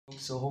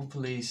so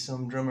hopefully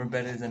some drummer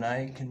better than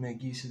I can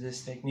make use of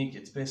this technique.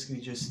 It's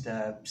basically just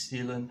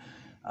stealing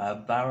a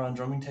bodhrán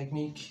drumming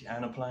technique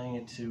and applying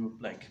it to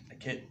like a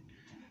kit.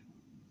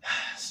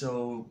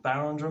 So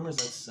bodhrán drummers,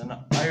 that's an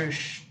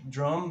Irish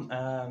drum,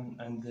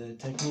 and the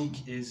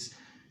technique is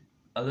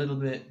a little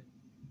bit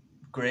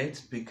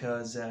great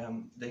because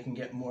they can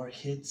get more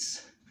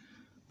hits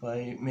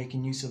by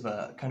making use of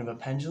a kind of a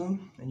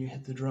pendulum, and you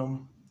hit the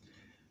drum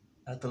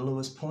at the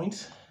lowest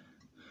point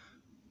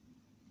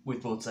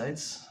with both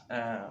sides.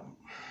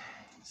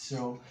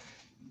 So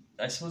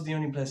I suppose the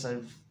only place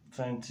I've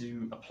found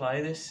to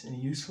apply this in a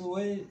useful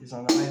way is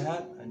on the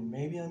hi-hat and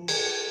maybe on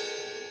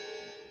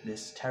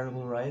this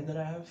terrible ride that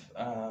I have.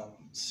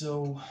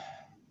 So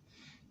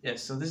yeah,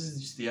 so this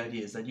is just the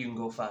idea, is that you can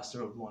go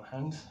faster with one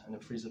hand and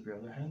it frees up your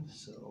other hand.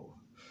 So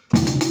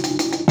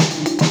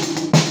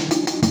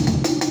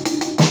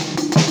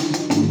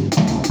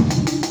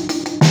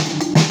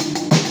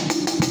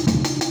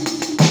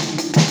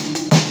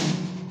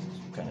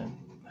kind of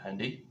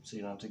handy, so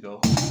you don't have to go.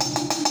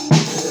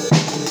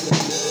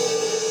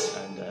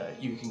 And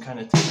you can kind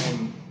of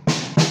time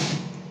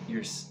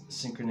your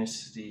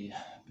synchronicity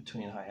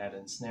between hi-hat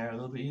and snare a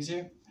little bit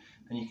easier,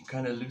 and you can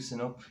kind of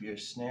loosen up your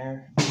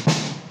snare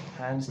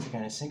hands to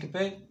kind of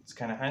syncopate. It's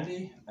kind of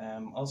handy.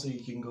 Also,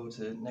 you can go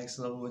to the next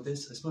level with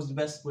this. I suppose the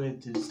best way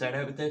to start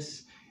out with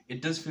this,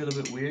 it does feel a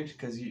bit weird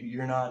because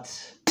you're not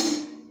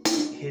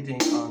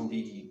hitting on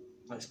the,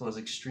 I suppose,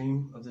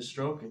 extreme of the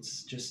stroke.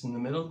 It's just in the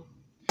middle.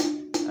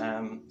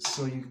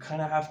 So you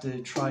kind of have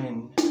to try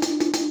and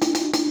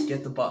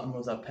get the bottom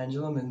of that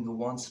pendulum in the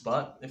one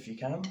spot if you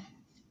can,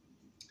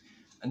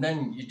 and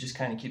then you just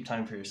kind of keep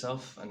time for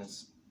yourself, and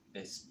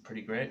it's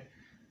pretty great.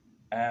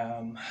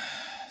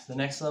 The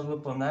next level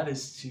up on that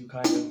is to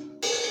kind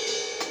of,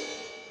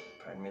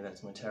 pardon me,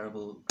 that's my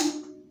terrible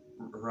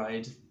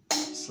ride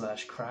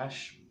slash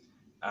crash.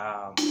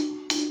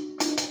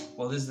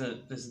 Well, this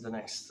is the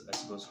next, I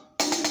suppose.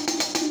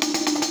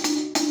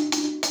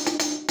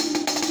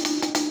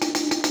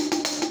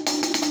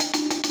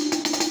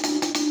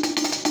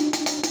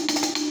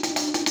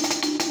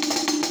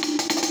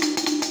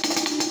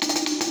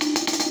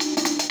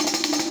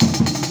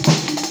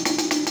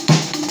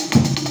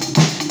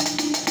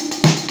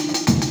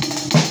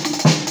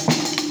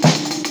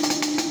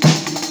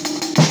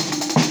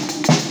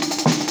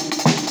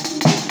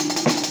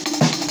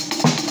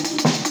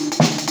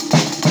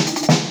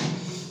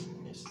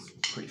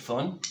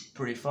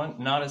 Pretty fun,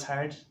 not as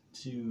hard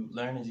to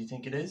learn as you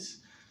think it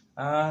is.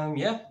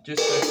 Yeah,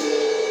 just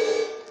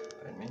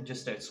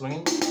start swinging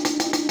and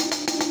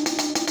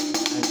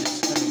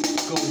just kind of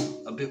go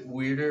a bit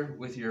weirder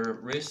with your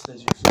wrist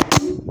as you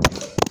swing.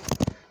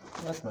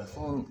 That's my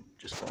phone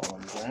just fall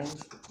on the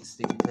ground. The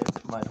sticky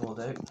tape might hold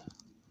out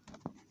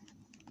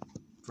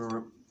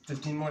for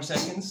 15 more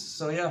seconds.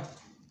 So yeah,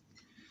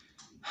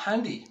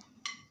 handy,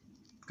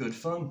 good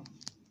fun.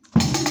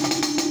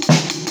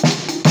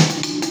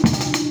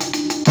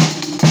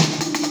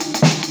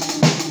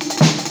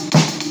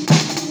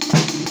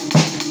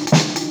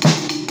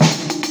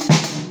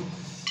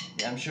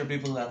 I'm sure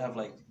people that have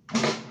like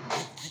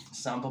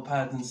sample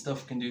pads and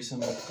stuff can do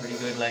some pretty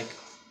good like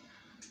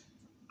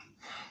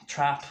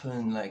trap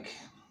and like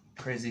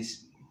crazy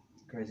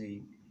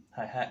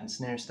hi-hat and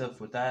snare stuff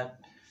with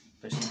that,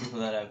 especially people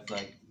that have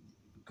like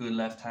good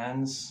left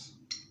hands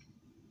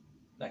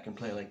that can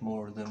play like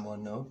more than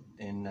one note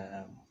in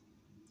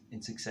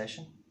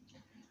succession.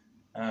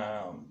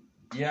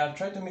 Yeah, I've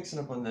tried to mix it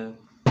up on the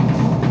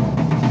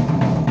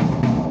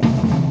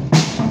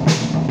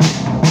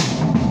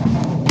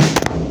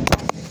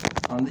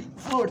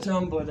floor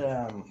tom, but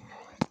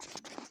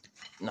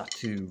not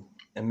too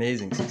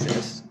amazing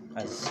success.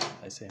 As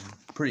I say, I'm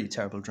a pretty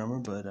terrible drummer,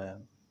 but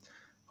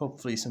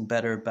hopefully some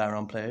better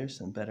bodhrán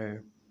players and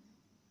better,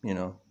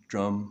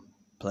 drum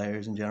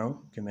players in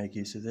general can make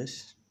use of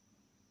this.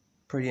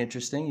 Pretty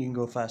interesting. You can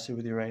go faster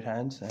with your right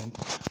hand,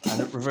 and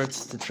it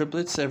reverts to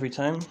triplets every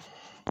time.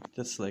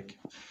 That's like,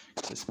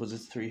 I suppose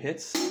it's 3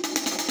 hits.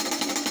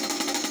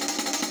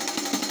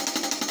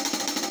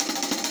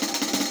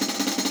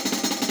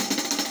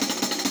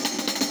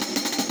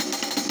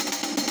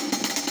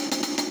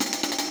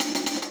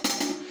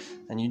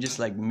 And you just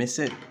like miss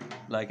it,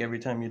 like every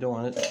time you don't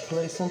want to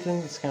play something.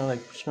 It's kind of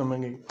like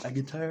strumming a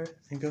guitar,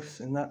 I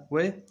guess, in that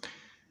way.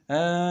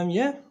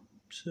 Yeah,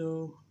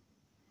 so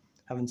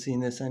haven't seen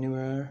this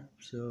anywhere,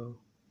 so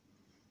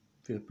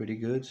feel pretty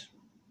good.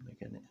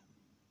 Like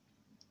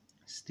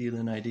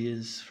stealing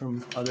ideas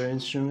from other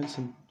instruments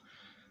and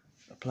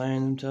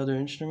applying them to other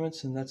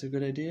instruments, and that's a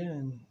good idea,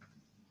 and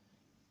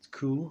it's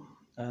cool.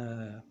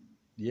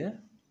 Yeah.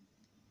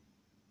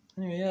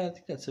 Anyway, yeah, I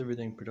think that's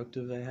everything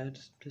productive I had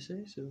to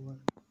say, so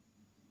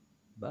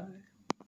bye.